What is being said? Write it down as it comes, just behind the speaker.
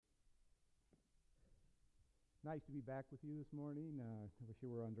Nice to be back with you this morning. I wish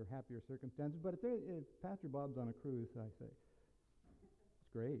you were under happier circumstances, but if Pastor Bob's on a cruise, I say, it's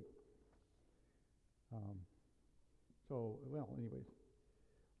great. Anyways,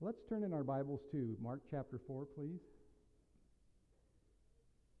 let's turn in our Bibles to Mark chapter 4, please.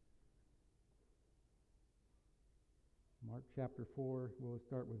 Mark chapter 4, we'll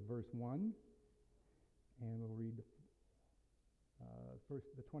start with verse 1, and we'll read first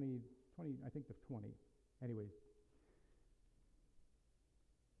the 20, I think the 20. Anyways,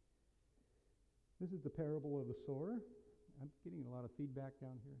 this is the parable of the sower. I'm getting a lot of feedback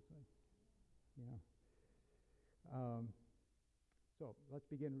down here. So let's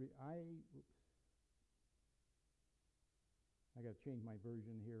begin. I got to change my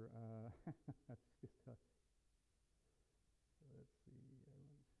version here. That's just let's see.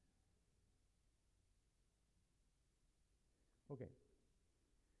 Okay.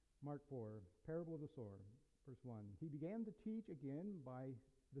 Mark 4, parable of the sower, verse 1. He began to teach again by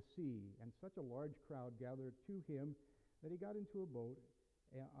the sea, and such a large crowd gathered to him that he got into a boat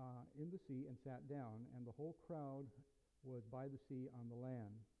in the sea and sat down, and the whole crowd was by the sea on the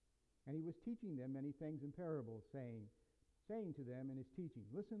land. And he was teaching them many things in parables, saying to them in his teaching,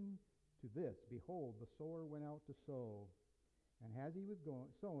 listen to this, behold, the sower went out to sow. And as he was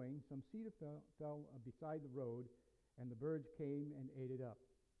sowing, some seed fell beside the road, and the birds came and ate it up.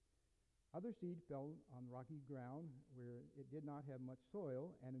 Other seed fell on rocky ground where it did not have much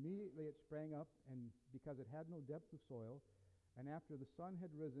soil, and immediately it sprang up, and because it had no depth of soil, and after the sun had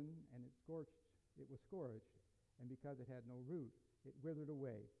risen and it was scorched, and because it had no root, it withered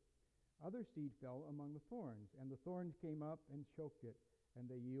away. Other seed fell among the thorns, and the thorns came up and choked it, and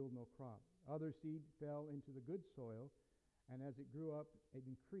they yield no crop. Other seed fell into the good soil, and as it grew up, it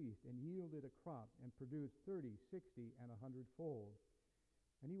increased and yielded a crop, and produced 30, 60, and 100-fold.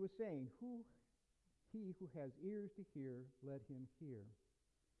 And he was saying, he who has ears to hear, let him hear.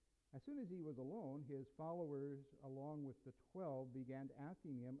 As soon as he was alone, his followers, along with the 12, began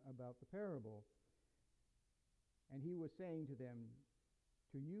asking him about the parable. And he was saying to them,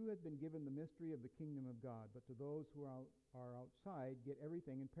 to you has been given the mystery of the kingdom of God, but to those who are outside, get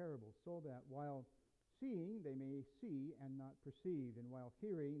everything in parables, so that while seeing they may see and not perceive, and while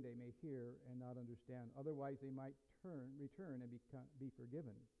hearing they may hear and not understand. Otherwise they might return and be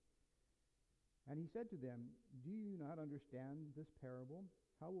forgiven. And he said to them, do you not understand this parable?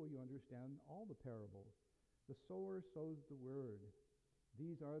 How will you understand all the parables? The sower sows the word.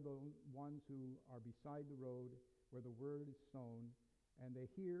 These are the ones who are beside the road where the word is sown, and they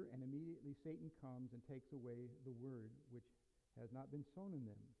hear, and immediately Satan comes and takes away the word which has been sown in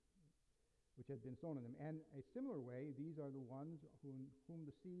them. And a similar way, these are the ones whom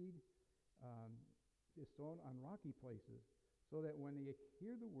the seed is sown on rocky places, so that when they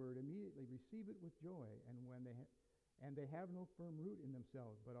hear the word, immediately receive it with joy, and they have no firm root in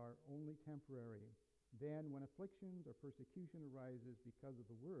themselves, but are only temporary. Then, when afflictions or persecution arises because of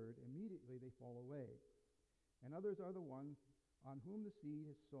the word, immediately they fall away. And others are the ones on whom the seed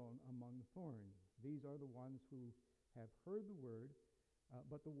is sown among the thorns. These are the ones who have heard the word,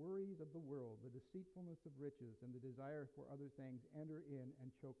 but the worries of the world, the deceitfulness of riches, and the desire for other things enter in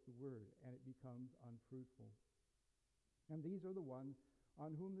and choke the word, and it becomes unfruitful. And these are the ones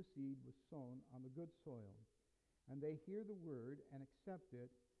on whom the seed was sown on the good soil. And they hear the word and accept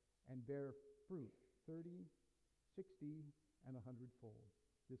it and bear fruit, 30, 60, and 100-fold.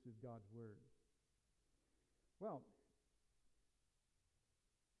 This is God's word. Well,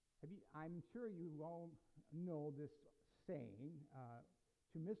 I'm sure you all know this saying,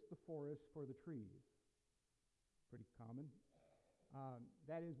 to miss the forest for the trees. Pretty common.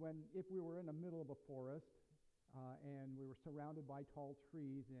 That is if we were in the middle of a forest and we were surrounded by tall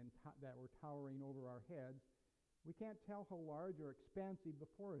trees that were towering over our heads, we can't tell how large or expansive the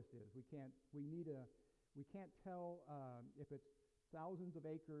forest is. We can't tell if it's thousands of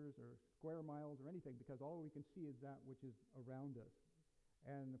acres or square miles or anything, because all we can see is that which is around us.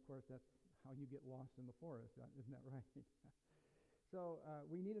 And of course, that's how you get lost in the forest, isn't that right? So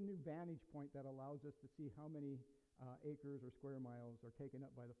we need a new vantage point that allows us to see how many acres or square miles are taken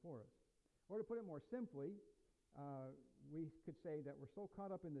up by the forest. Or to put it more simply, we could say that we're so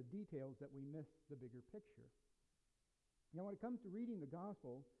caught up in the details that we miss the bigger picture. Now, when it comes to reading the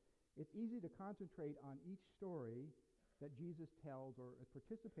gospel, it's easy to concentrate on each story that Jesus tells or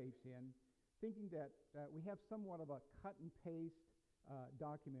participates in, thinking that we have somewhat of a cut and paste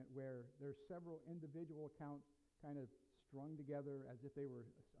document where there's several individual accounts kind of strung together as if they were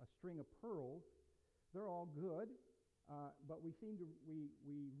a string of pearls. They're all good, but we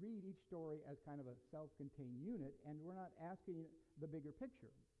read each story as kind of a self-contained unit, and we're not asking the bigger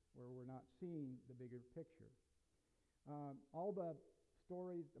picture. where we're not seeing the bigger picture. All the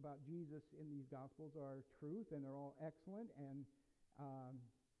stories about Jesus in these Gospels are truth, and they're all excellent, and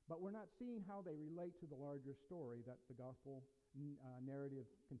but we're not seeing how they relate to the larger story that the Gospel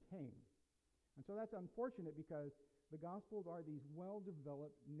narratives contain. And so that's unfortunate, because the Gospels are these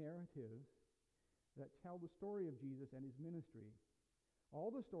well-developed narratives that tell the story of Jesus and his ministry. All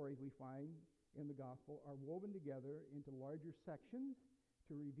the stories we find in the Gospel are woven together into larger sections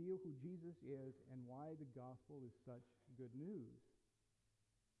to reveal who Jesus is and why the Gospel is such good news.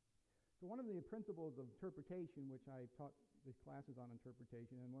 So one of the principles of interpretation, which I taught these classes on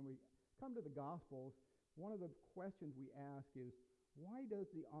interpretation, and when we come to the Gospels, one of the questions we ask is, why does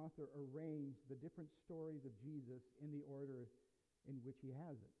the author arrange the different stories of Jesus in the order in which he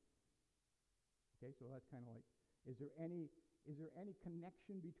has it? Okay, so that's kind of like, is there any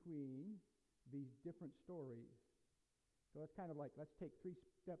connection between these different stories? So it's kind of like, let's take 3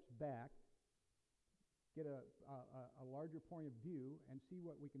 steps back, get a larger point of view, and see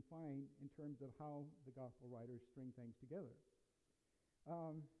what we can find in terms of how the gospel writers string things together.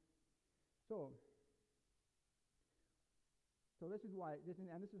 So this is why, this is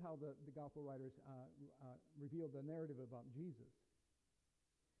how the gospel writers reveal the narrative about Jesus.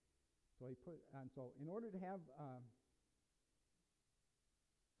 So in order to have,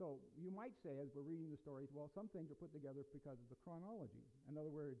 so you might say, as we're reading the stories, well, some things are put together because of the chronology. In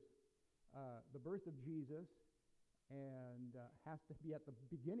other words, the birth of Jesus and has to be at the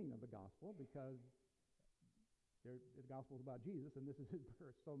beginning of the gospel, because the gospel is about Jesus, and this is his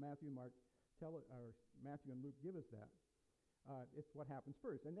birth. So Matthew and Mark Matthew and Luke give us that. It's what happens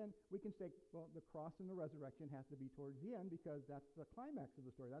first. And then we can say, well, the cross and the resurrection has to be towards the end, because that's the climax of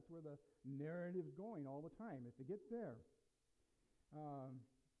the story. That's where the narrative's going all the time, is to get there. And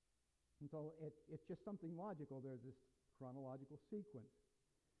so it's just something logical. There's this chronological sequence.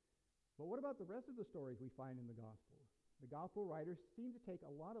 But what about the rest of the stories we find in the Gospels? The Gospel writers seem to take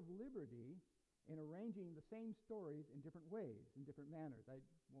a lot of liberty in arranging the same stories in different ways, in different manners. I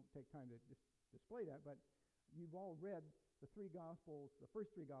won't take time to display that, but you've all read the 3 Gospels, the first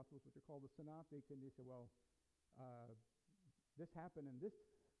 3 Gospels, which are called the Synoptics, and you say, well, this happened in this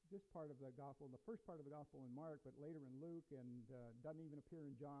part of the Gospel, in the first part of the Gospel in Mark, but later in Luke, and doesn't even appear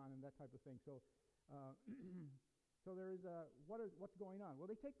in John, and that type of thing. So so there is what's going on? Well,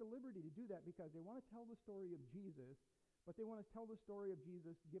 they take the liberty to do that because they want to tell the story of Jesus, but they want to tell the story of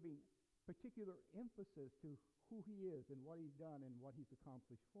Jesus giving particular emphasis to who he is and what he's done and what he's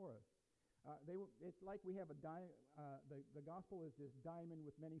accomplished for us. It's like we have the gospel is this diamond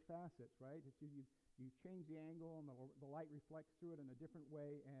with many facets, right? It's you change the angle and the light reflects through it in a different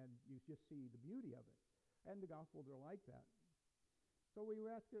way, and you just see the beauty of it. And the Gospels are like that. So we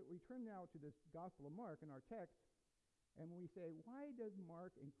turn now to this Gospel of Mark in our text, and we say, why does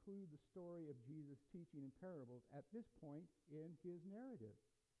Mark include the story of Jesus' teaching in parables at this point in his narrative?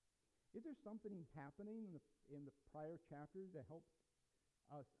 Is there something happening in the prior chapters that help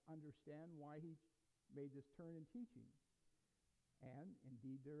us understand why he made this turn in teaching? And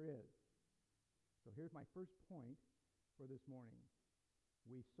indeed there is. So here's my first point for this morning.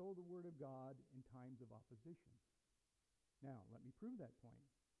 We sow the word of God in times of opposition. Now, let me prove that point.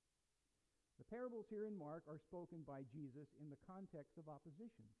 The parables here in Mark are spoken by Jesus in the context of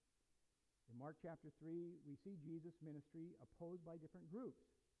opposition. In Mark chapter 3, we see Jesus' ministry opposed by different groups.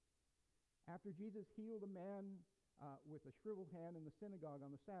 After Jesus healed a man with a shriveled hand in the synagogue on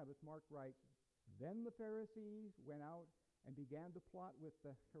the Sabbath, Mark writes, "Then the Pharisees went out and began to plot with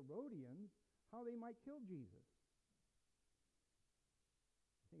the Herodians how they might kill Jesus."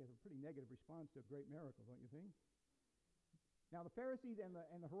 I think it's a pretty negative response to a great miracle, don't you think? Now, the Pharisees and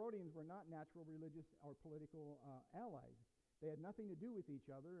the Herodians were not natural religious or political allies. They had nothing to do with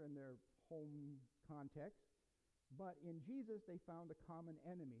each other in their home context. But in Jesus, they found a common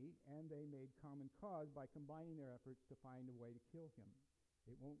enemy, and they made common cause by combining their efforts to find a way to kill him.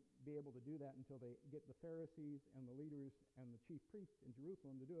 They won't be able to do that until they get the Pharisees and the leaders and the chief priests in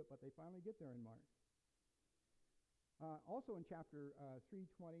Jerusalem to do it, but they finally get there in Mark. Also in chapter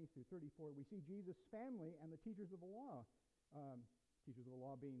 3:20 through 34, we see Jesus' family and the teachers of the law. Teachers of the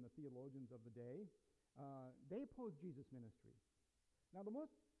law being the theologians of the day. They opposed Jesus' ministry. Now, the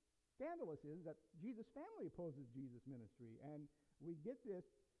most scandalous is that Jesus' family opposes Jesus' ministry, and we get this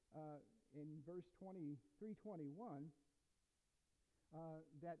in verse 3:21,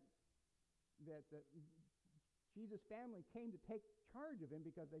 that Jesus' family came to take charge of him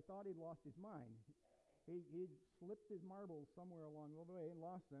because they thought he'd lost his mind. He slipped his marbles somewhere along the way and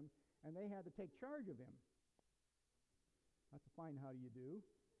lost them, and they had to take charge of him. That's a fine how do you do.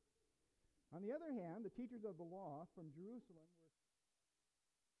 On the other hand, the teachers of the law from Jerusalem were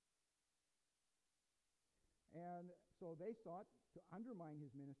And so they sought to undermine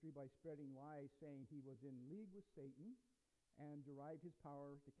his ministry by spreading lies saying he was in league with Satan and derived his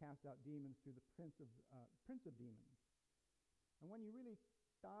power to cast out demons through the prince of demons. And when you really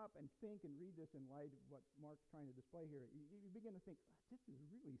stop and think and read this in light of what Mark's trying to display here, you begin to think, this is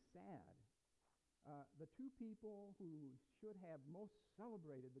really sad. The two people who should have most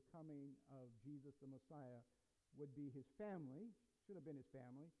celebrated the coming of Jesus the Messiah would be his family, should have been his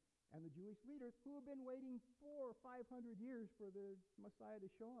family, and the Jewish leaders who have been waiting 400 or 500 years for the Messiah to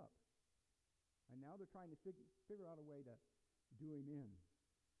show up. And now they're trying to figure out a way to do him in.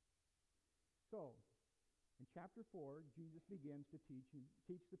 So, in chapter 4, Jesus begins to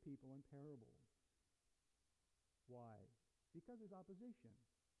teach the people in parables. Why? Because there's opposition.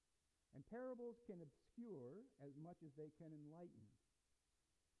 And parables can obscure as much as they can enlighten.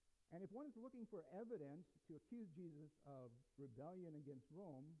 And if one is looking for evidence to accuse Jesus of rebellion against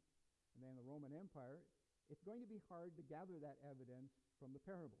Rome and then the Roman Empire, it's going to be hard to gather that evidence from the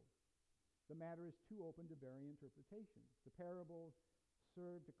parables. The matter is too open to varying interpretations. The parables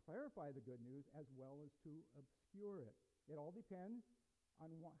serve to clarify the good news as well as to obscure it. It all depends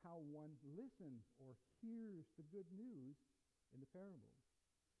on how one listens or hears the good news in the parables.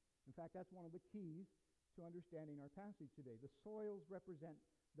 In fact, that's one of the keys to understanding our passage today. The soils represent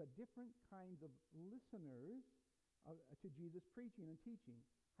the different kinds of listeners to Jesus' preaching and teaching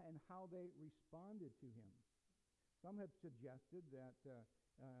and how they responded to him. Some have suggested that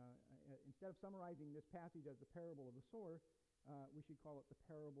instead of summarizing this passage as the parable of the sower, we should call it the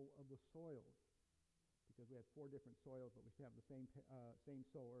parable of the soils, because we have 4 different soils, but we should have the same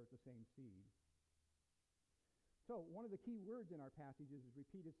sower, the same seed. So one of the key words in our passages is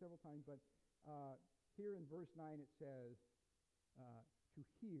repeated several times, but here in verse 9 it says to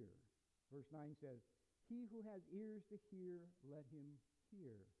hear. Verse 9 says, "He who has ears to hear, let him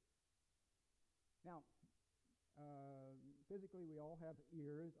hear." Now, physically we all have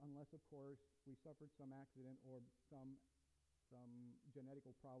ears, unless of course we suffered some accident or some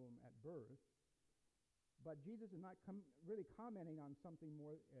genetical problem at birth. But Jesus is not really commenting on something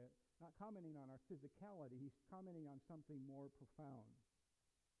more, not commenting on our physicality. He's commenting on something more profound.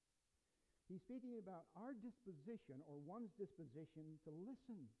 He's speaking about our disposition, or one's disposition, to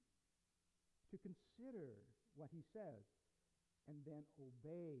listen, to consider what he says, and then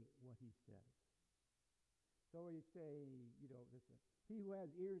obey what he says. So we say, he who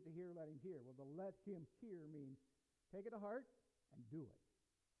has ears to hear, let him hear. Well, the let him hear means take it to heart and do it.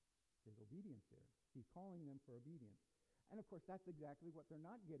 There's obedience there. He's calling them for obedience. And of course, that's exactly what they're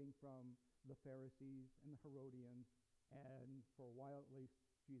not getting from the Pharisees and the Herodians, and for a while at least,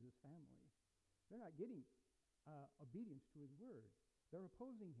 Jesus' family. They're not getting obedience to his word. They're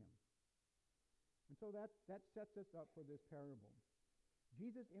opposing him. And so that sets us up for this parable.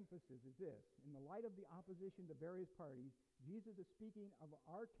 Jesus' emphasis is this: in the light of the opposition to various parties, Jesus is speaking of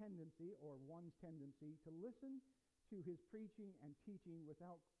our tendency, or one's tendency, to listen to his preaching and teaching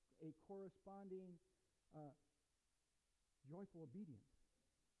without a corresponding joyful obedience,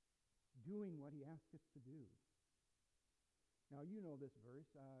 doing what he asks us to do. Now, you know this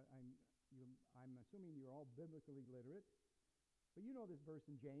verse. I'm assuming you're all biblically literate, but you know this verse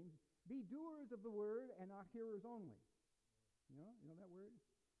in James: "Be doers of the word and not hearers only." You know that word?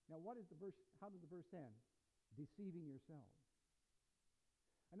 Now, what is the verse? How does the verse end? Deceiving yourselves.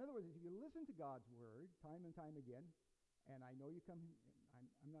 In other words, if you listen to God's word time and time again, and I know you come,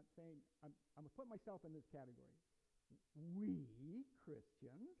 I'm not saying, I'm going to put myself in this category. We,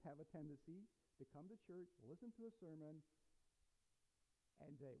 Christians, have a tendency to come to church, listen to a sermon,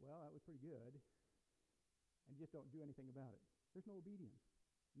 and say, well, that was pretty good, and just don't do anything about it. There's no obedience,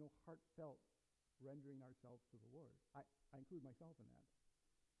 no heartfelt rendering ourselves to the Lord. I include myself in that.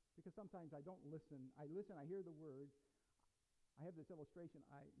 Because sometimes I don't listen. I hear the word. I have this illustration.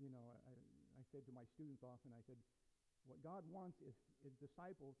 I said to my students often, I said, what God wants is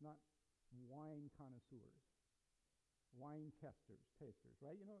disciples, not wine connoisseurs, wine tasters,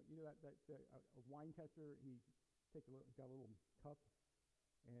 right? You know that a wine tester, he got a little cup,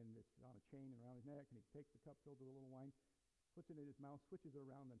 and it's on a chain around his neck, and he takes the cup filled with a little wine, puts it in his mouth, switches it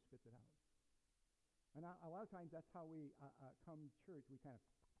around, then spits it out. And a lot of times that's how we come to church. We kind of,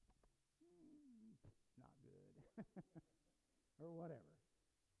 it's not good, or whatever.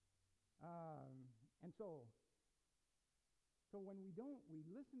 And so when we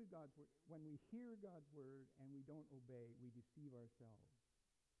listen to God's word, when we hear God's word and we don't obey, we deceive ourselves.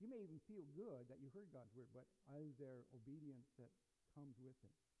 You may even feel good that you heard God's word, but is there obedience that comes with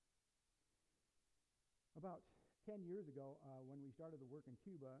it? About 10 years ago, when we started the work in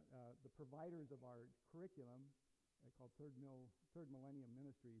Cuba, the providers of our curriculum, called Third Millennium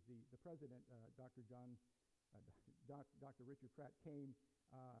Ministries, the president, Dr. John Dr. Richard Pratt came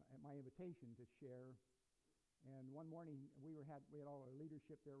at my invitation to share. And one morning we had all our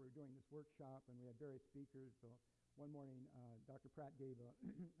leadership there. We were doing this workshop, and we had various speakers. So one morning Dr. Pratt gave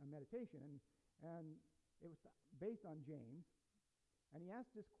a meditation, and it was based on James. And he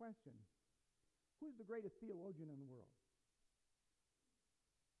asked this question: who's the greatest theologian in the world?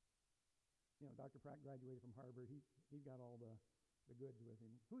 You know, Dr. Pratt graduated from Harvard. He's got all the goods with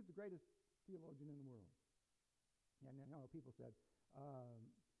him. Who's the greatest theologian in the world? And you know, people said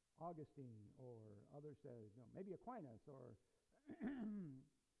Augustine, or others said, you know, maybe Aquinas, or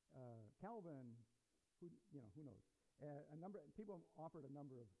Calvin. Who knows? People offered a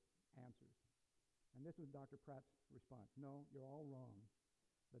number of answers, and this was Dr. Pratt's response: no, you're all wrong.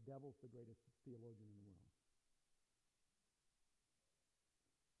 The devil's the greatest theologian in the world.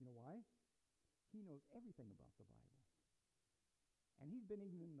 You know why? He knows everything about the Bible. And he's been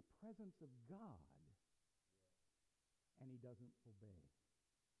even in the presence of God, and he doesn't obey.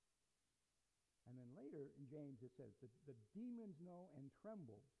 And then later in James it says that the demons know and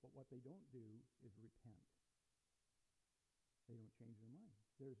tremble, but what they don't do is repent. They don't change their mind.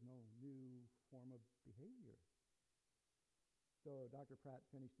 There's no new form of behavior. So Dr. Pratt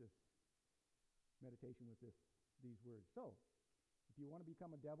finished this meditation with these words. So, if you want to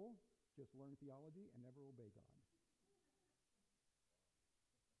become a devil, just learn theology and never obey God.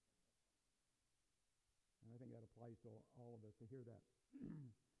 And I think that applies to all of us to hear that.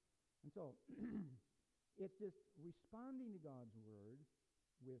 And so, it's just responding to God's word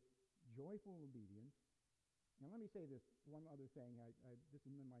with joyful obedience. Now, let me say this one other thing. This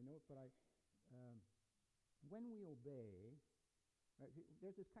isn't in my notes, but when we obey,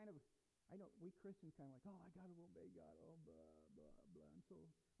 there's this kind of, I know we Christians kind of like, oh, I got to obey God, oh, blah, blah, blah, and so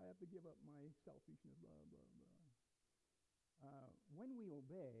I have to give up my selfishness, blah, blah, blah. When we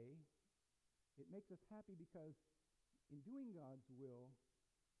obey, it makes us happy because in doing God's will,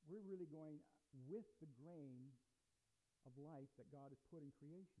 we're really going with the grain of life that God has put in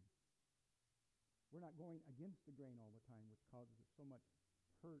creation. We're not going against the grain all the time, which causes us so much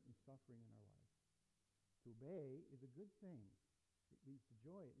hurt and suffering in our lives. To obey is a good thing. It leads to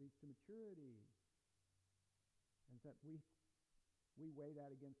joy. It leads to maturity. And that we weigh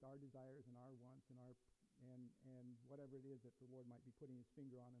that against our desires and our wants and whatever it is that the Lord might be putting his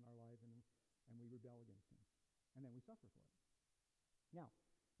finger on in our lives, and we rebel against him. And then we suffer for it. Now,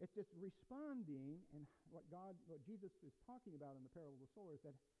 it's just responding, and what Jesus is talking about in the parable of the sower is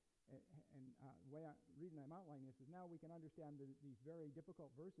that, and the reason I'm outlining this is now we can understand these very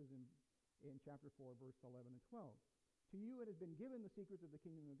difficult verses in chapter 4, verse 11 and 12. To you it has been given the secrets of the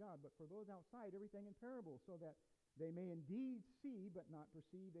kingdom of God, but for those outside, everything in parables, so that they may indeed see but not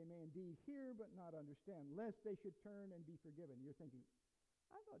perceive, they may indeed hear but not understand, lest they should turn and be forgiven. You're thinking,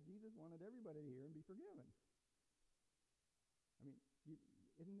 I thought Jesus wanted everybody to hear and be forgiven.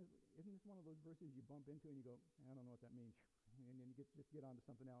 I mean, isn't this one of those verses you bump into and you go, I don't know what that means, and then you just get on to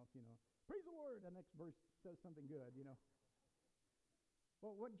something else, you know. Praise the Lord! The next verse says something good, you know.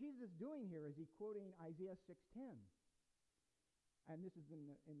 Well, what Jesus is doing here is he's quoting Isaiah 6:10. And this is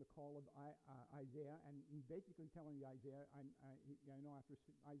in the call of Isaiah, and he's basically telling Isaiah, I know after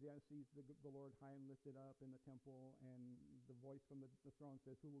Isaiah sees the Lord high and lifted up in the temple, and the voice from the throne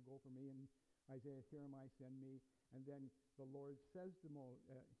says, who will go for me? And Isaiah, here am I, send me. And then the Lord says to Moses,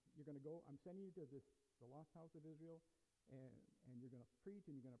 you're going to go, I'm sending you to the lost house of Israel, and you're going to preach,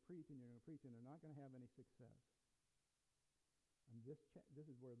 and you're going to preach, and you're going to preach, and they're not going to have any success. And this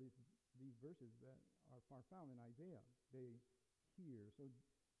is where these verses that are found in Isaiah, they hear. So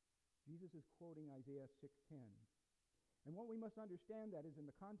Jesus is quoting Isaiah 6:10. And what we must understand that is in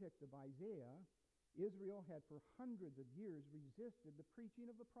the context of Isaiah, Israel had for hundreds of years resisted the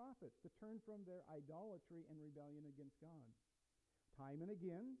preaching of the prophets to turn from their idolatry and rebellion against God. Time and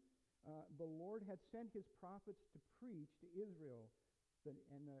again, the Lord had sent his prophets to preach to Israel,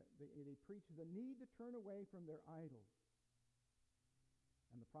 they preached the need to turn away from their idols.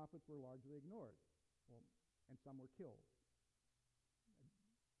 And the prophets were largely ignored, and some were killed.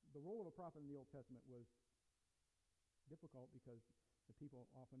 The role of a prophet in the Old Testament was difficult because the people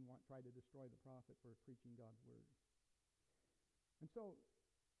often tried to destroy the prophet for preaching God's word. And so,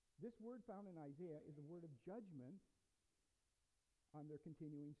 this word found in Isaiah is a word of judgment on their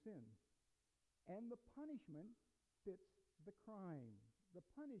continuing sin. And the punishment fits the crime. The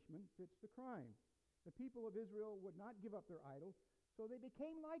punishment fits the crime. The people of Israel would not give up their idols, so they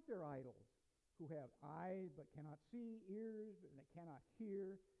became like their idols, who have eyes but cannot see, ears but they cannot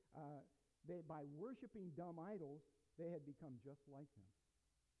hear. By worshiping dumb idols, they had become just like them.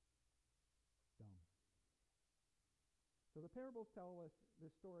 Dumb. So the parables tell us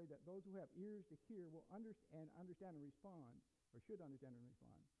this story that those who have ears to hear will understand and respond, or should understand and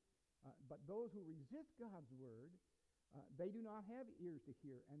respond. But those who resist God's word, they do not have ears to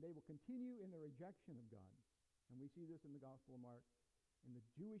hear, and they will continue in their rejection of God. And we see this in the Gospel of Mark, in the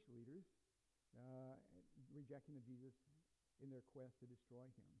Jewish leaders' rejection of Jesus in their quest to destroy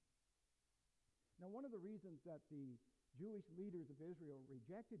him. Now, one of the reasons that the Jewish leaders of Israel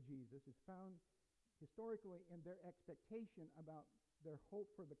rejected Jesus is found historically in their expectation about their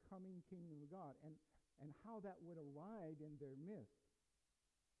hope for the coming kingdom of God and how that would arrive in their midst.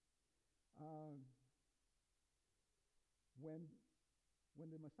 When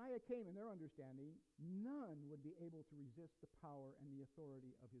the Messiah came, in their understanding, none would be able to resist the power and the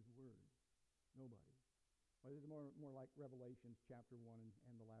authority of his word. Nobody. Well, this is more like Revelations chapter 1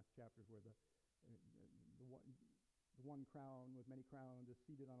 and the last chapters where the one crown with many crowns is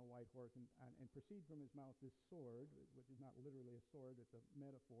seated on a white horse and proceeds from his mouth this sword, which is not literally a sword, it's a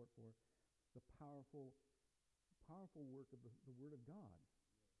metaphor for the powerful work of the Word of God.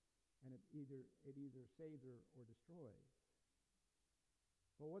 And it either saves or destroys.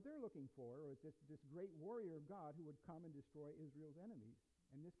 Well, what they're looking for is this great warrior of God who would come and destroy Israel's enemies,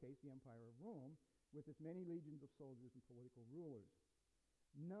 in this case the Empire of Rome, with its many legions of soldiers and political rulers.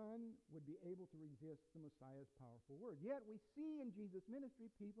 None would be able to resist the Messiah's powerful word. Yet we see in Jesus' ministry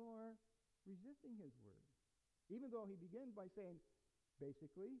people are resisting his word. Even though he begins by saying,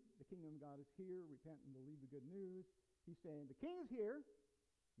 basically, the kingdom of God is here, repent and believe the good news. He's saying, the king is here,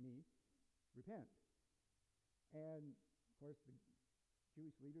 me, repent. And, of course, the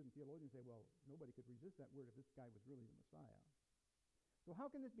Jewish leaders and theologians say, well, nobody could resist that word if this guy was really the Messiah. So how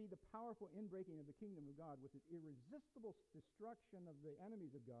can this be the powerful inbreaking of the kingdom of God with its irresistible destruction of the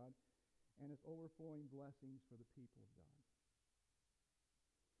enemies of God and its overflowing blessings for the people of God?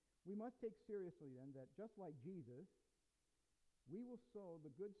 We must take seriously then that just like Jesus, we will sow the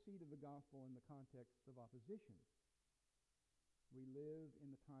good seed of the gospel in the context of opposition. We live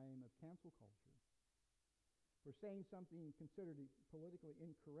in the time of cancel culture. For saying something considered politically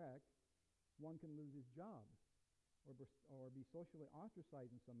incorrect, one can lose his job or be socially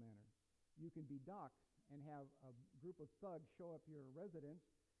ostracized in some manner. You can be doxxed and have a group of thugs show up your residence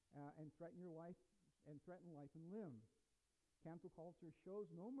and threaten your life and limb. Cancel culture shows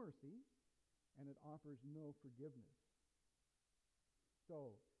no mercy, and it offers no forgiveness.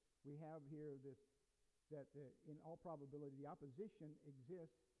 So we have here that in all probability the opposition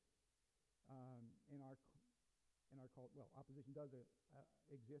exists in our cult. Well, opposition does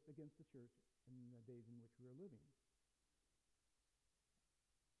exist against the church in the days in which we are living.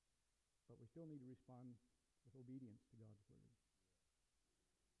 But we still need to respond with obedience to God's word.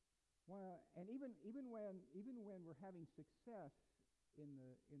 Well, and even when we're having success in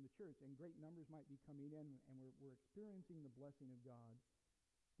the church and great numbers might be coming in and we're experiencing the blessing of God,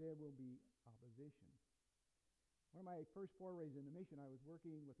 there will be opposition. One of my first forays into mission, I was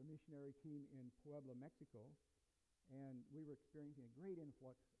working with a missionary team in Puebla, Mexico, and we were experiencing a great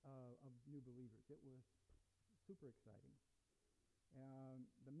influx of new believers. It was super exciting.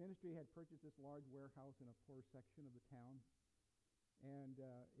 The ministry had purchased this large warehouse in a poor section of the town, and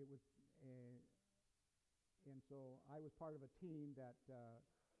so I was part of a team that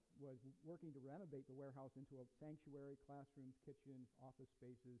was working to renovate the warehouse into a sanctuary, classrooms, kitchens, office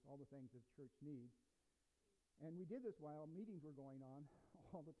spaces, all the things that the church needs. And we did this while meetings were going on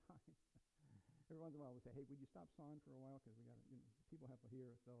all the time. Every once in a while we say, hey, would you stop sawing for a while because we got people have to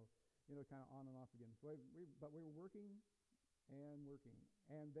hear. So kind of on and off again. So but we were working. And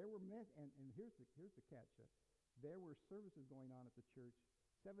there were and here's the catch. There were services going on at the church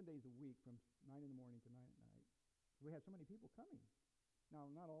 7 days a week from 9 in the morning to 9 at night. We had so many people coming. Now,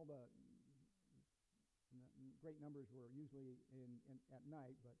 not all the great numbers were usually at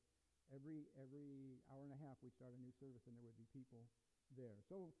night, but every hour and a half we'd start a new service and there would be people there.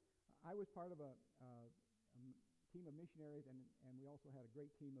 So I was part of a team of missionaries, and we also had a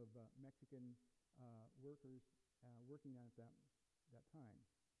great team of Mexican workers working on it that time.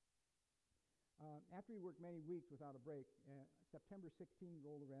 After we worked many weeks without a break, September 16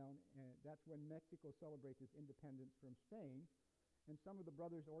 rolled around, and that's when Mexico celebrates its independence from Spain, and some of the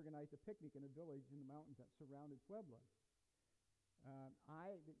brothers organized a picnic in a village in the mountains that surrounded Puebla.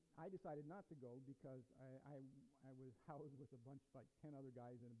 I decided not to go because I was housed with a bunch, like 10 other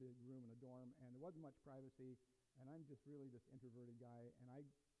guys in a big room in a dorm, and there wasn't much privacy, and I'm just really this introverted guy, and I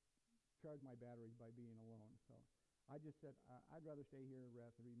charged my batteries by being alone. So I just said, I'd rather stay here and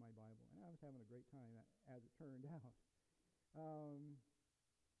rest and read my Bible. And I was having a great time, as it turned out.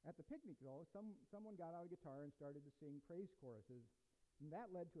 At the picnic, though, someone got out a guitar and started to sing praise choruses. And that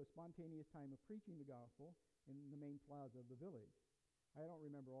led to a spontaneous time of preaching the gospel. in the main plaza of the village. I don't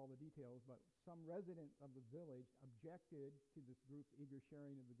remember all the details, but some resident of the village objected to this group's eager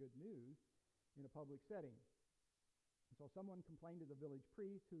sharing of the good news in a public setting. And so someone complained to the village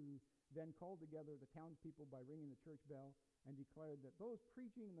priest, who then called together the townspeople by ringing the church bell and declared that those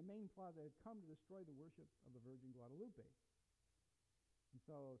preaching in the main plaza had come to destroy the worship of the Virgin Guadalupe. And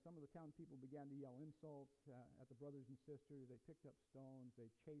so some of the townspeople began to yell insults at the brothers and sisters. They picked up stones. They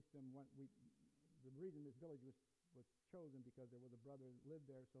chased them. The reason this village was chosen because there was a brother that lived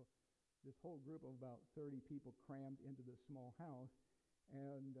there. So this whole group of about 30 people crammed into this small house.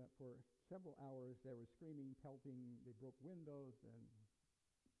 And for several hours, they were screaming, pelting. They broke windows. And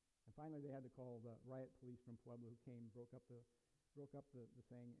finally, they had to call the riot police from Puebla, who came, broke up the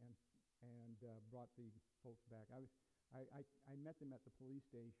thing, and brought the folks back. I met them at the police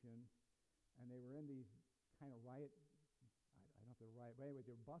station, and they were in these kind of riot, I don't know if they're riot, but anyway,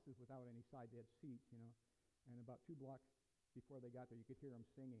 they were buses without any sides. They had seats, and about 2 blocks before they got there, you could hear them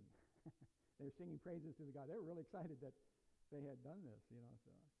singing. They were singing praises to the God. They were really excited that they had done this,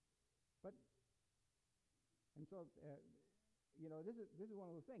 So, this is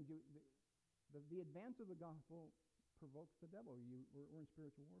one of those things. The advance of the gospel provokes the devil. We're in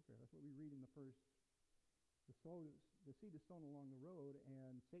spiritual warfare. That's what we read in the first. The seed is sown along the road,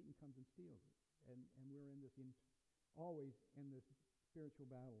 and Satan comes and steals it. And we're always in this spiritual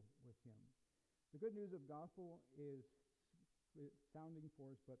battle with him. The good news of gospel is sounding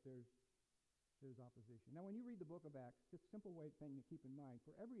force, but there's opposition. Now, when you read the book of Acts, just a simple thing to keep in mind: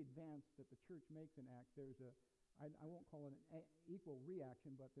 for every advance that the church makes in Acts, there's I won't call it an equal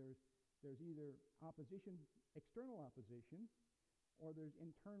reaction, but there's either opposition, external opposition, or there's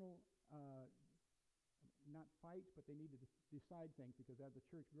internal. Not fights, but they need to decide things, because as the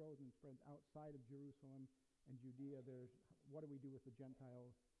church grows and spreads outside of Jerusalem and Judea, there's what do we do with the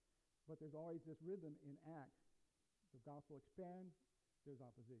Gentiles? But there's always this rhythm in Acts. The gospel expands, there's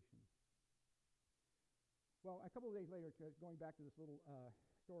opposition. Well, a couple of days later, going back to this little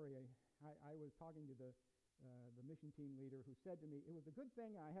story, I was talking to the mission team leader, who said to me, it was a good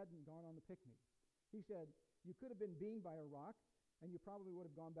thing I hadn't gone on the picnic. He said, you could have been beamed by a rock, and you probably would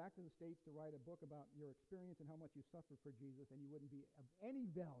have gone back to the States to write a book about your experience and how much you suffered for Jesus, and you wouldn't be of any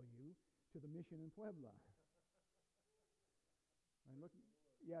value to the mission in Puebla. And look,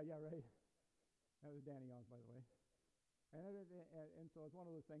 yeah, right. That was Danny Oz, by the way. And so it's one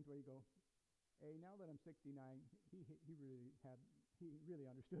of those things where you go, hey, now that I'm 69, he really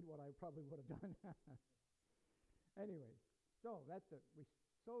understood what I probably would have done. Anyway, so we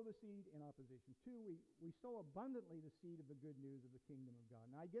sow the seed in opposition. 2, we sow abundantly the seed of the good news of the kingdom of God.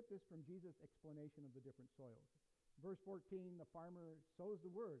 Now, I get this from Jesus' explanation of the different soils. Verse 14, the farmer sows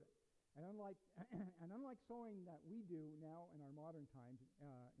the word. And unlike sowing that we do now in our modern times,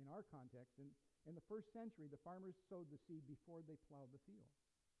 in our context, in the first century, the farmers sowed the seed before they plowed the field.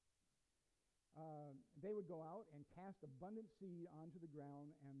 They would go out and cast abundant seed onto the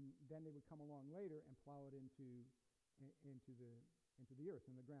ground, and then they would come along later and plow it into the earth,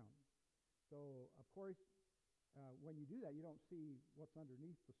 in the ground. So, of course, when you do that, you don't see what's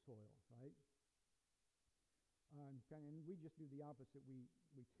underneath the soil, right? And we just do the opposite. We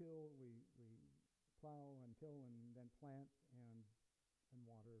till, we plow and till, and then plant and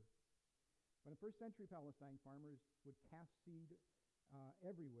water. But in first century Palestine, farmers would cast seed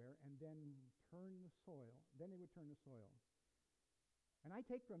everywhere and then turn the soil. Then they would turn the soil. And I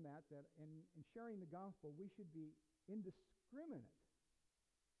take from that in sharing the gospel, we should be indiscriminate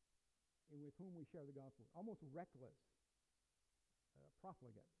with whom we share the gospel, almost reckless,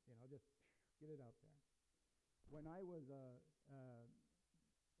 profligate, just get it out there. When I was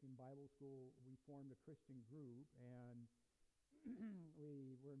in Bible school, we formed a Christian group, and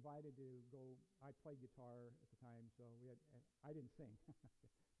we were invited to go. I played guitar at the time, so I didn't sing,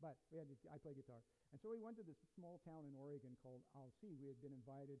 but I played guitar. And so we went to this small town in Oregon called Alsea. We had been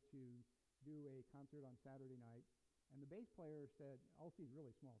invited to do a concert on Saturday night. And the bass player said, Alsea is a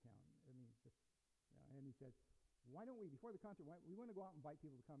really small town. And he said, why don't we, before the concert, we want to go out and invite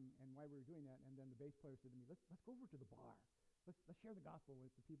people to come, and why we were doing that. And then the bass player said to me, let's go over to the bar. Let's share the gospel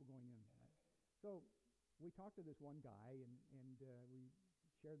with the people going in. So we talked to this one guy, and we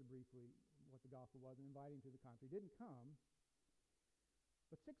shared briefly what the gospel was and invited him to the concert. He didn't come.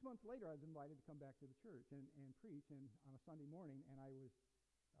 But 6 months later, I was invited to come back to the church and preach on a Sunday morning, and I was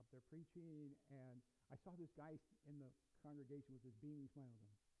up there preaching, and I saw this guy in the congregation with this beaming smile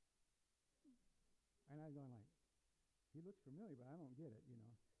going. And I was going like, he looks familiar, but I don't get it,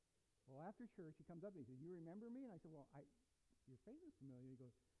 Well, after church, he comes up and he says, you remember me? And I said, well, your face is familiar. He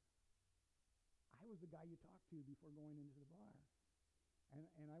goes, I was the guy you talked to before going into the bar.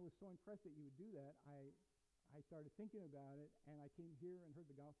 And I was so impressed that you would do that, I started thinking about it, and I came here and heard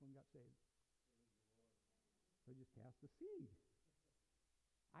the gospel and got saved. So I just cast the seed.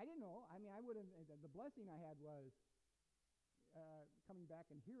 I didn't know. I mean, I would have. The blessing I had was coming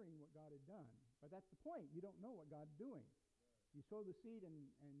back and hearing what God had done. But that's the point. You don't know what God's doing. You sow the seed and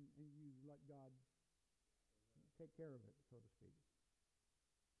you let God take care of it, so to speak.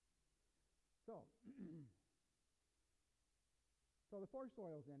 So, so the four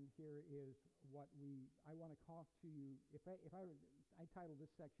soils then here is what I want to talk to you. I titled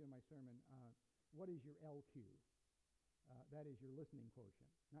this section of my sermon, "What is your LQ?" That is your listening quotient,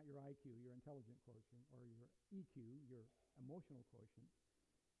 not your IQ, your intelligent quotient, or your EQ, your emotional quotient.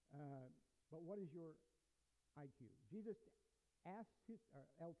 But what is your IQ? Jesus asked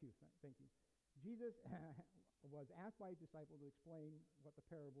LQ. Thank you. Jesus was asked by his disciples to explain what the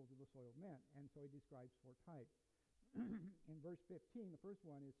parables of the soil meant, and so he describes four types. In verse 15, the first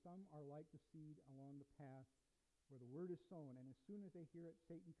one is, some are like the seed along the path where the word is sown, and as soon as they hear it,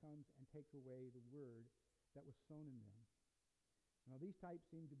 Satan comes and takes away the word that was sown in them. Now, these types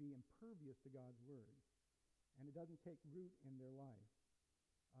seem to be impervious to God's word, and it doesn't take root in their life.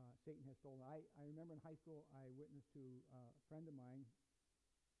 Satan has stolen. I remember in high school, I witnessed to a friend of mine.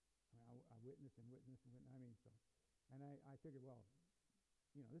 I witnessed and witnessed and witnessed. I mean, so, and I figured, well,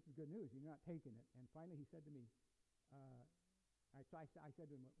 this is good news. You're not taking it. And finally, he said to me, I said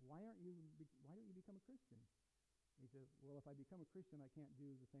to him, why don't you become a Christian? He says, well, if I become a Christian, I can't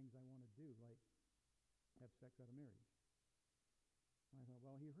do the things I want to do, like have sex out of marriage. And I thought,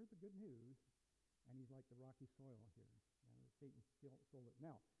 well, he heard the good news, and he's like the rocky soil here. Satan stole it.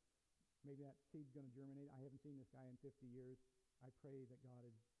 Now, maybe that seed's going to germinate. I haven't seen this guy in 50 years. I pray that God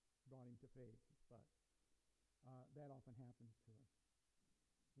had brought him to faith, but that often happens to us.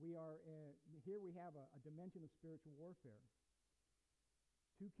 Here we have a dimension of spiritual warfare.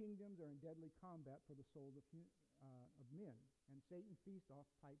 Two kingdoms are in deadly combat for the souls of men, and Satan feasts off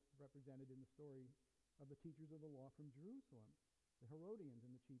types represented in the story of the teachers of the law from Jerusalem, the Herodians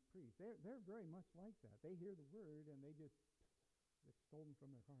and the chief priests. They're very much like that. They hear the word and it's stolen from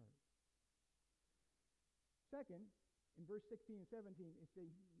their heart. Second, in verse 16 and 17,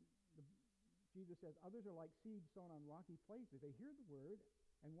 Jesus says, others are like seeds sown on rocky places. They hear the word,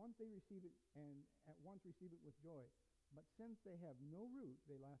 and once they receive it, and at once receive it with joy. But since they have no root,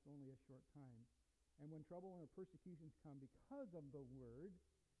 they last only a short time. And when trouble or persecutions come because of the word,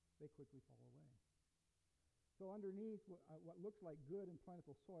 they quickly fall away. So underneath what looks like good and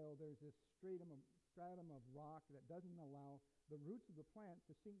plentiful soil, there's this stratum of rock that doesn't allow the roots of the plant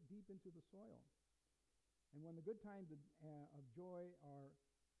to sink deep into the soil. And when the good times of joy are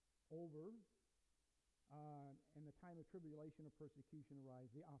over, and the time of tribulation or persecution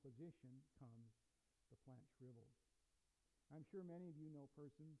arrives, the opposition comes, the plant shrivels. I'm sure many of you know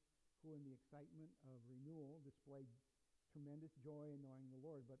persons who in the excitement of renewal displayed tremendous joy in knowing the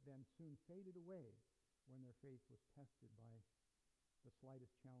Lord, but then soon faded away when their faith was tested by the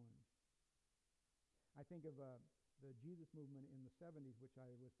slightest challenge. I think of the Jesus movement in the 70s, which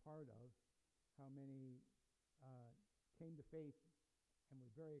I was part of, how many came to faith and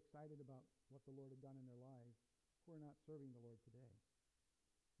were very excited about what the Lord had done in their lives, who are not serving the Lord today.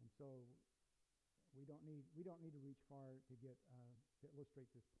 And so we don't need to reach far to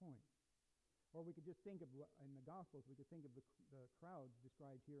illustrate this point. Or we could just think of in the Gospels, we could think of the crowds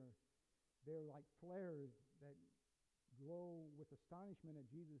described here. They're like flares that glow with astonishment at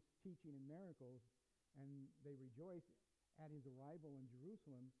Jesus' teaching and miracles, and they rejoice at his arrival in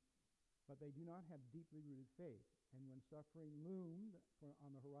Jerusalem, but they do not have deeply rooted faith. And when suffering loomed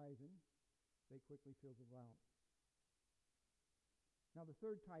on the horizon, they quickly fizzled out. Now, the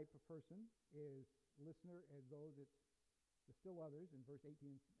third type of person is listener, as those the still others in verse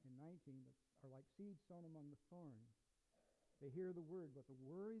 18 and 19 that are like seeds sown among the thorns. They hear the word, but the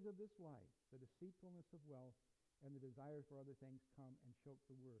worries of this life, the deceitfulness of wealth, and the desire for other things come and choke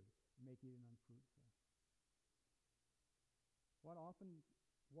the word, making it unfruitful. What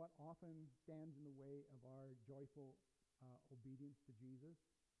often stands in the way of our joyful obedience to Jesus?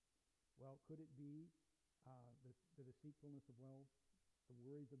 Well, could it be the deceitfulness of wealth, the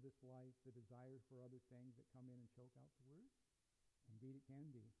worries of this life, the desire for other things that come in and choke out the word? Indeed, it can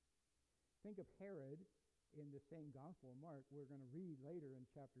be. Think of Herod in the same Gospel of Mark. We're going to read later in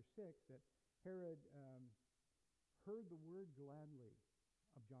chapter 6 that Herod heard the word gladly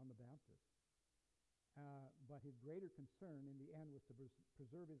of John the Baptist. But his greater concern in the end was to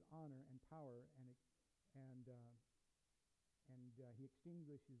preserve his honor and power, and he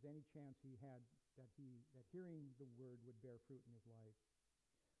extinguishes any chance he had that hearing the word would bear fruit in his life.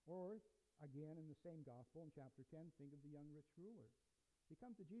 Or, again, in the same Gospel, in chapter 10, think of the young rich ruler. He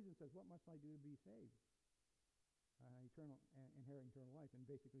comes to Jesus and says, "What must I do to be saved?" inherit eternal life. And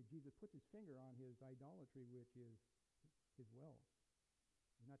basically, Jesus puts his finger on his idolatry, which is his wealth.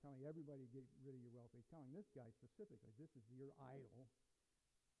 He's not telling everybody to get rid of your wealth. He's telling this guy specifically, this is your idol.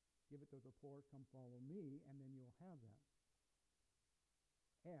 Give it to the poor. Come follow me, and then you'll have that.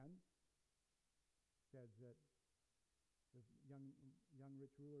 And says that the young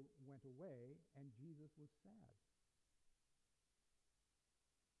rich ruler went away, and Jesus was sad.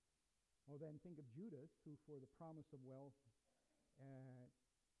 Well, then think of Judas, who for the promise of wealth,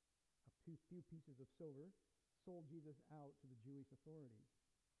 a few pieces of silver, sold Jesus out to the Jewish authorities.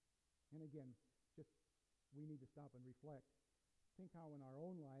 And again, we need to stop and reflect. Think how in our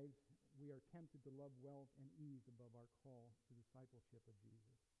own lives we are tempted to love wealth and ease above our call to discipleship of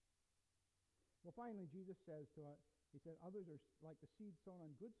Jesus. Well, finally, Jesus says to us, he said, others are like the seed sown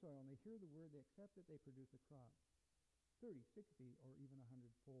on good soil, and they hear the word, they accept it, they produce a crop. 30, 60, or even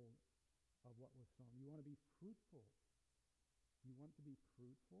 100-fold of what was sown. You want to be fruitful. You want to be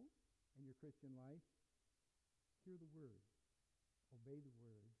fruitful in your Christian life? Hear the word. Obey the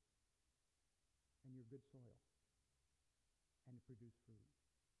word. And you're good soil. And produce fruit.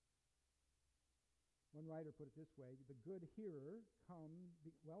 One writer put it this way, the good hearer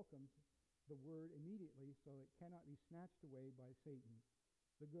welcomes the word immediately so it cannot be snatched away by Satan.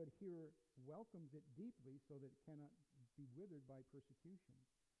 The good hearer welcomes it deeply so that it cannot be withered by persecution.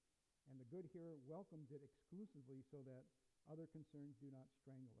 And the good hearer welcomes it exclusively so that other concerns do not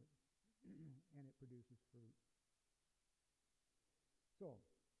strangle it. And it produces fruit. So,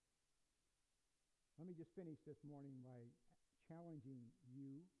 let me just finish this morning by challenging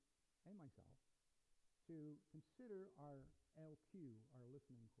you and myself to consider our LQ, our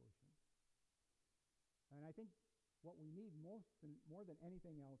listening quotient. And I think what we need more than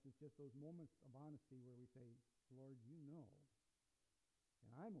anything else is just those moments of honesty where we say, Lord, you know,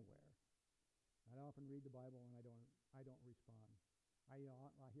 and I'm aware. I often read the Bible and I don't respond. I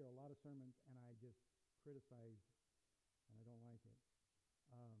hear a lot of sermons and I just criticize and I don't like it.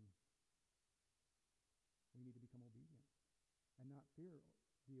 We need to become obedient and not fear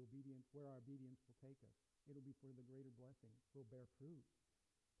the obedience, where our obedience will take us. It'll be for the greater blessing. We'll bear fruit,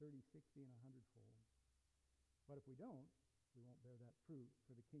 30, 60, and 100-fold. But if we don't, we won't bear that fruit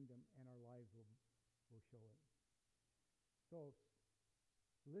for the kingdom, and our lives will show it. So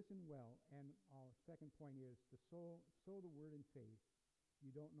listen well, and our second point is to sow the word in faith. You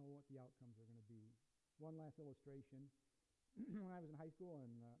don't know what the outcomes are going to be. One last illustration. When I was in high school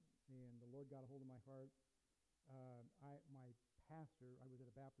and the Lord got a hold of my heart, my pastor, I was at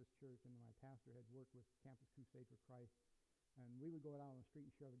a Baptist church, and my pastor had worked with Campus Crusade for Christ, and we would go out on the street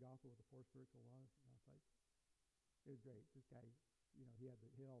and share the gospel with the poor spiritual laws. And I was like, it was great. This guy, he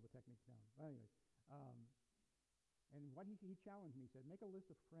had all the techniques down. But anyways, and what he challenged me, he said, make a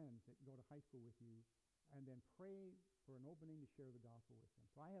list of friends that go to high school with you, and then pray for an opening to share the gospel with them.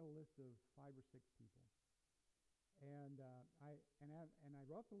 So I had a list of 5 or 6 people. And I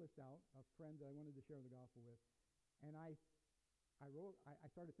wrote the list out of friends that I wanted to share the gospel with, and I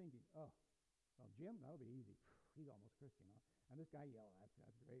started thinking, oh, well, Jim, that'll be easy. He's almost Christian, huh? And this guy, yeah, that's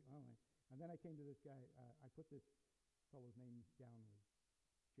great. Well, and then I came to this guy. I put this fellow's name down was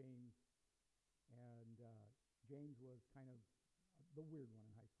James, and James was kind of the weird one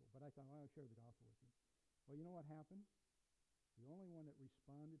in high school. But I thought, well, I'll share the gospel with you. Well, you know what happened? The only one that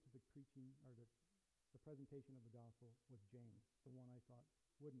responded to the preaching or the presentation of the gospel was James, the one I thought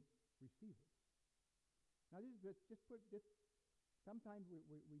wouldn't receive it. Now, sometimes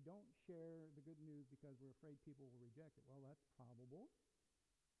we don't share the good news because we're afraid people will reject it. Well, that's probable.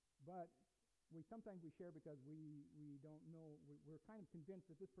 But sometimes we share because we don't know, we're kind of convinced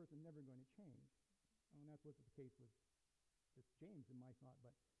that this person's never going to change. And that's what's the case with this James in my thought.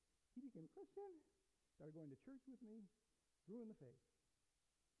 But he became a Christian, started going to church with me, grew in the faith.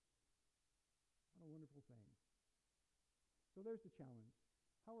 What a wonderful thing. So there's the challenge.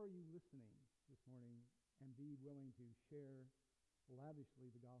 How are you listening this morning, and be willing to share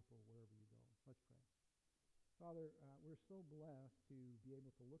lavishly the gospel wherever you go? Let's pray. Father, we're so blessed to be able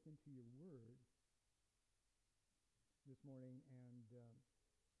to look into your word this morning and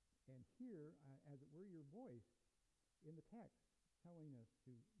hear, as it were, your voice in the text telling us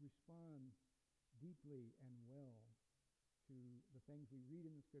to respond deeply and well to the things we read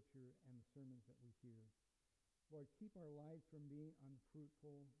in the Scripture and the sermons that we hear. Lord, keep our lives from being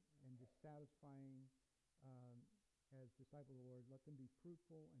unfruitful and dissatisfying as disciples of the Lord. Let them be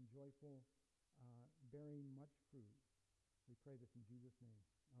fruitful and joyful, bearing much fruit. We pray this in Jesus' name.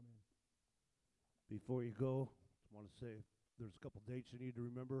 Amen. Before you go, I want to say there's a couple dates you need to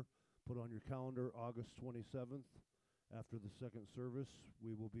remember. Put on your calendar, August 27th. After the second service,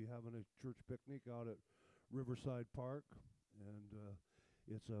 we will be having a church picnic out at Riverside Park, and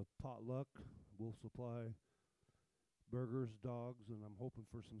it's a potluck. We'll supply burgers, dogs, and I'm hoping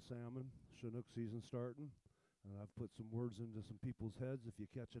for some salmon. Chinook season starting. And I've put some words into some people's heads. If you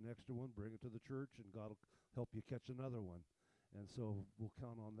catch an extra one, bring it to the church, and God will help you catch another one. And so we'll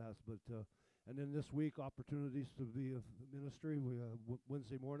count on that. But and then this week, opportunities to be a ministry. We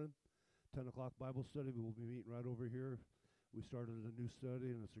Wednesday morning, 10 o'clock Bible study. We will be meeting right over here. We started a new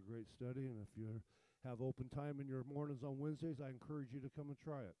study, and it's a great study. And if you have open time in your mornings on Wednesdays, I encourage you to come and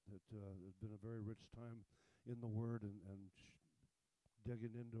try it. It's been a very rich time in the Word and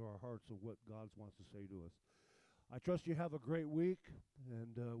digging into our hearts of what God wants to say to us. I trust you have a great week,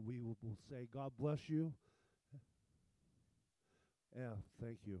 and we will say God bless you. Yeah,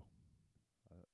 thank you.